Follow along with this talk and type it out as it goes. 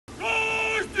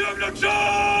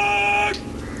संरक्षक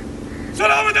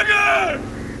सलामत है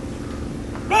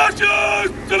राष्ट्रीय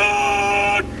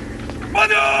सलामत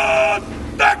मदद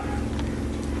तक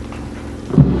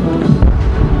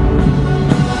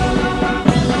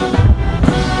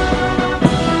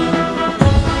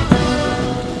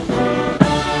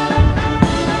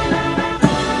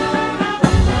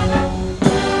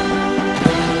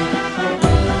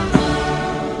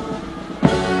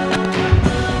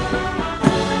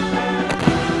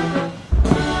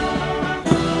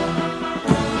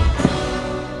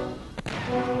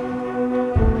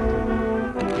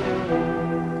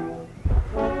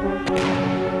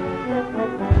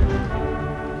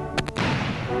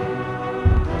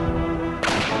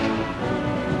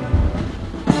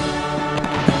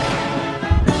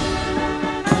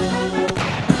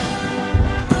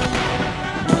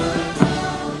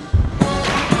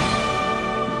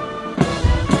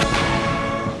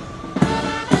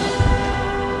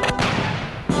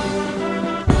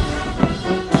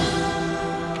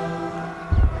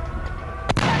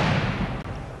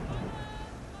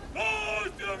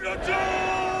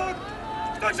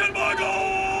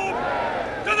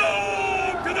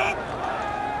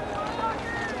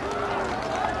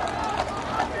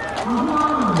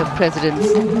The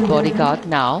President's bodyguard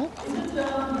now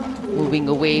moving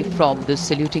away from the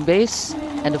saluting base,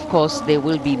 and of course they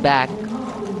will be back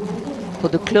for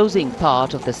the closing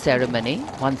part of the ceremony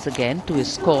once again to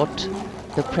escort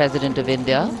the President of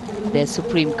India, their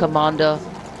Supreme Commander,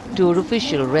 to her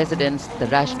official residence, the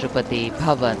Rashtrapati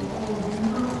Bhavan.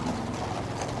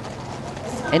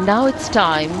 And now it's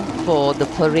time for the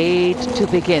parade to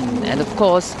begin, and of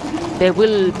course there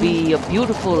will be a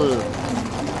beautiful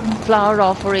flower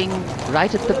offering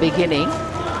right at the beginning.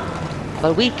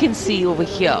 But we can see over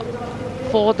here,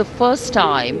 for the first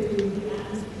time,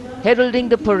 heralding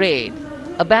the parade,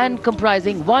 a band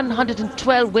comprising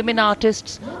 112 women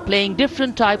artists playing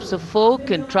different types of folk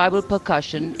and tribal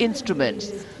percussion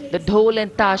instruments. The dhol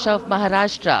and tasha of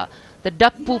Maharashtra, the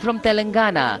dakpu from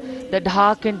Telangana, the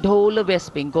dhak and dhol of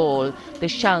West Bengal, the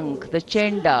shank, the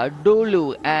chenda,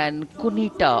 dolu and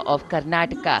kunita of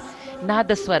Karnataka,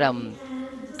 nadaswaram,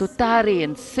 tutari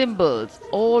and cymbals,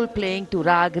 all playing to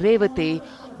Rag Revati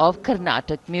of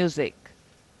Carnatic music.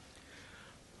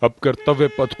 अब कर्तव्य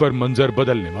पथ पर मंजर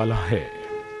बदलने वाला है।